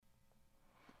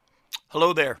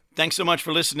Hello there. Thanks so much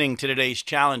for listening to today's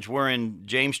challenge. We're in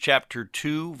James chapter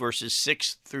 2, verses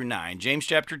 6 through 9. James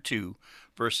chapter 2,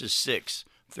 verses 6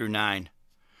 through 9.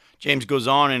 James goes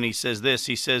on and he says this.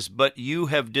 He says, "But you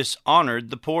have dishonored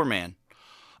the poor man.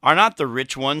 Are not the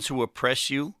rich ones who oppress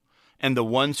you and the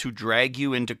ones who drag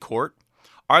you into court?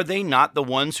 Are they not the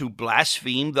ones who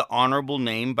blaspheme the honorable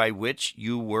name by which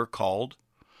you were called?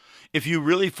 If you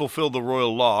really fulfill the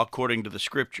royal law according to the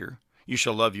scripture, you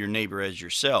shall love your neighbor as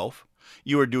yourself,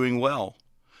 you are doing well.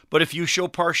 But if you show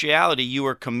partiality, you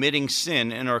are committing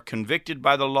sin and are convicted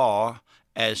by the law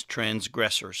as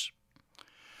transgressors."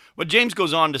 What James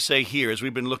goes on to say here, as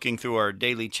we've been looking through our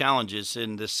daily challenges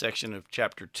in this section of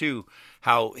chapter 2,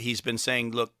 how he's been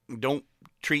saying, look, don't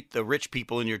treat the rich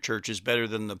people in your churches better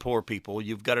than the poor people.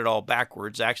 You've got it all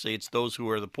backwards. Actually, it's those who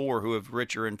are the poor who have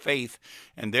richer in faith,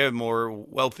 and they're more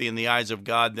wealthy in the eyes of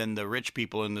God than the rich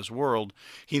people in this world.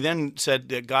 He then said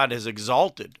that God has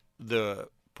exalted the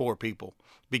poor people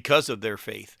because of their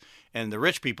faith, and the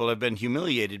rich people have been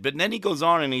humiliated. But then he goes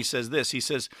on and he says this. He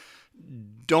says,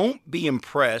 don't be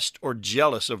impressed or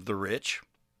jealous of the rich.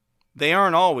 They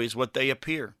aren't always what they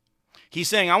appear. He's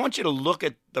saying, I want you to look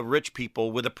at the rich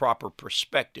people with a proper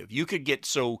perspective. You could get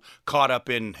so caught up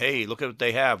in, hey, look at what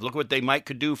they have. Look what they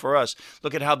could do for us.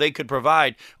 Look at how they could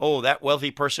provide. Oh, that wealthy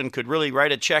person could really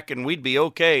write a check and we'd be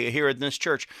okay here in this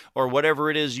church, or whatever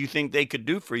it is you think they could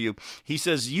do for you. He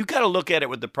says, you got to look at it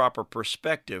with the proper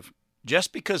perspective.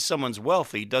 Just because someone's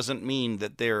wealthy doesn't mean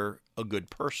that they're a good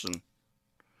person.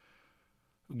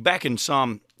 Back in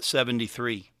Psalm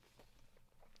 73,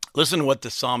 listen to what the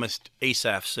psalmist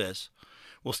Asaph says.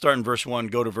 We'll start in verse 1,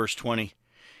 go to verse 20.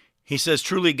 He says,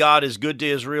 "Truly God is good to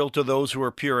Israel, to those who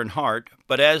are pure in heart.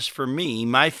 But as for me,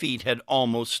 my feet had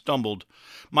almost stumbled.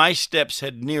 My steps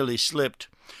had nearly slipped.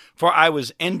 For I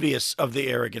was envious of the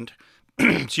arrogant,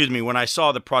 when I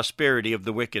saw the prosperity of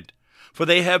the wicked. For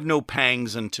they have no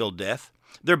pangs until death.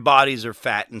 Their bodies are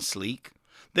fat and sleek.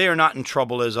 They are not in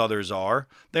trouble as others are.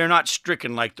 They are not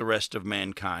stricken like the rest of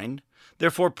mankind.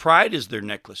 Therefore pride is their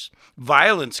necklace.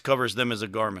 Violence covers them as a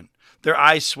garment. Their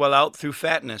eyes swell out through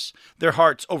fatness. Their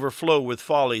hearts overflow with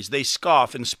follies. They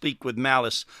scoff and speak with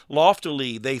malice.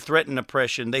 Loftily they threaten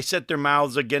oppression. They set their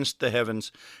mouths against the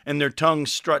heavens, and their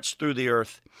tongues struts through the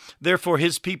earth. Therefore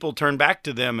his people turn back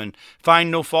to them and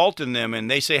find no fault in them. And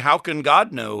they say, how can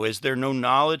God know? Is there no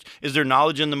knowledge? Is there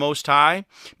knowledge in the Most High?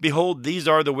 Behold, these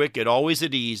are the wicked, always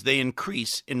at ease. They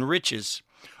increase in riches.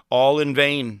 All in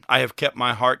vain I have kept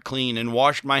my heart clean and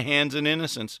washed my hands in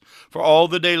innocence. For all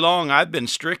the day long I've been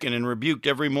stricken and rebuked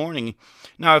every morning.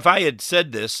 Now if I had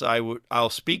said this, I'll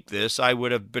speak this, I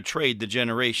would have betrayed the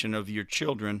generation of your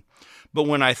children. But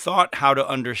when I thought how to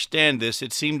understand this,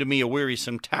 it seemed to me a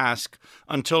wearisome task,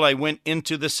 until I went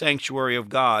into the sanctuary of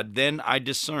God. Then I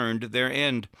discerned their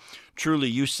end. Truly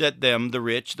you set them, the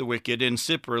rich, the wicked, in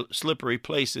slippery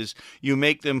places. You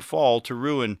make them fall to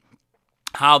ruin.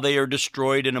 How they are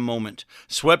destroyed in a moment,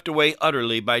 swept away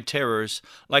utterly by terrors,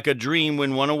 like a dream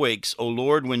when one awakes. O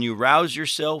Lord, when you rouse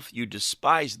yourself, you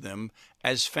despise them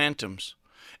as phantoms."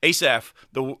 Asaph,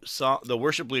 the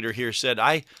worship leader here, said,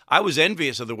 I was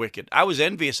envious of the wicked. I was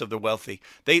envious of the wealthy.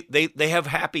 They have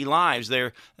happy lives.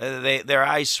 Their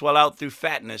eyes swell out through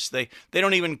fatness. They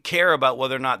don't even care about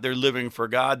whether or not they're living for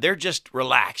God. They're just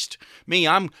relaxed. Me,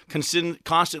 I'm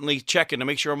constantly checking to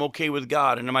make sure I'm okay with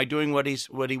God, and am I doing what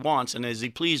He wants, and is He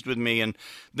pleased with me? And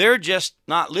they're just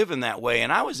not living that way.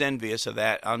 And I was envious of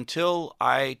that until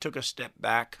I took a step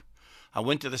back. I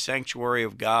went to the sanctuary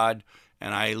of God,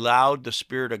 and I allowed the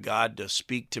Spirit of God to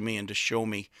speak to me and to show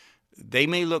me. They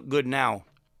may look good now,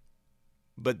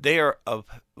 but they are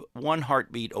one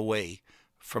heartbeat away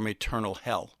from eternal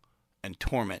hell and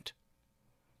torment.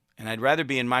 And I'd rather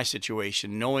be in my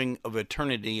situation knowing of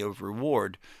eternity of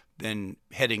reward than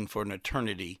heading for an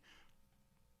eternity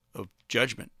of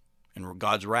judgment and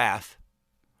God's wrath.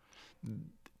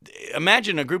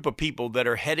 Imagine a group of people that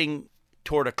are heading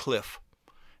toward a cliff.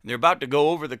 They're about to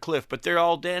go over the cliff, but they're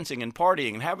all dancing and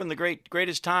partying and having the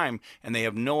greatest time, and they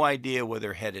have no idea where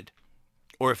they're headed.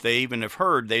 Or if they even have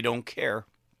heard, they don't care.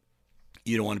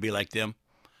 You don't want to be like them.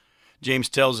 James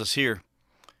tells us here,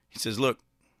 he says, look,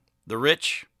 the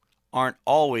rich aren't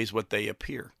always what they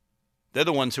appear. They're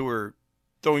the ones who are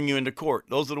throwing you into court.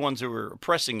 Those are the ones who are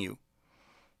oppressing you.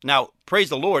 Now, praise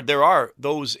the Lord, there are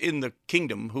those in the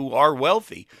kingdom who are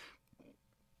wealthy,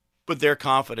 but their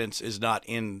confidence is not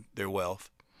in their wealth.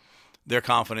 Their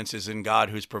confidence is in God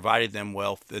who's provided them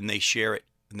wealth, and they share it,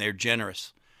 and they're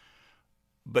generous.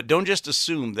 But don't just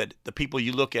assume that the people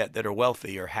you look at that are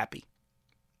wealthy are happy.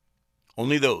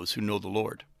 Only those who know the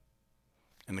Lord.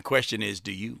 And the question is,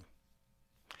 do you?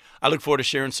 I look forward to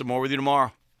sharing some more with you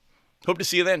tomorrow. Hope to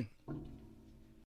see you then.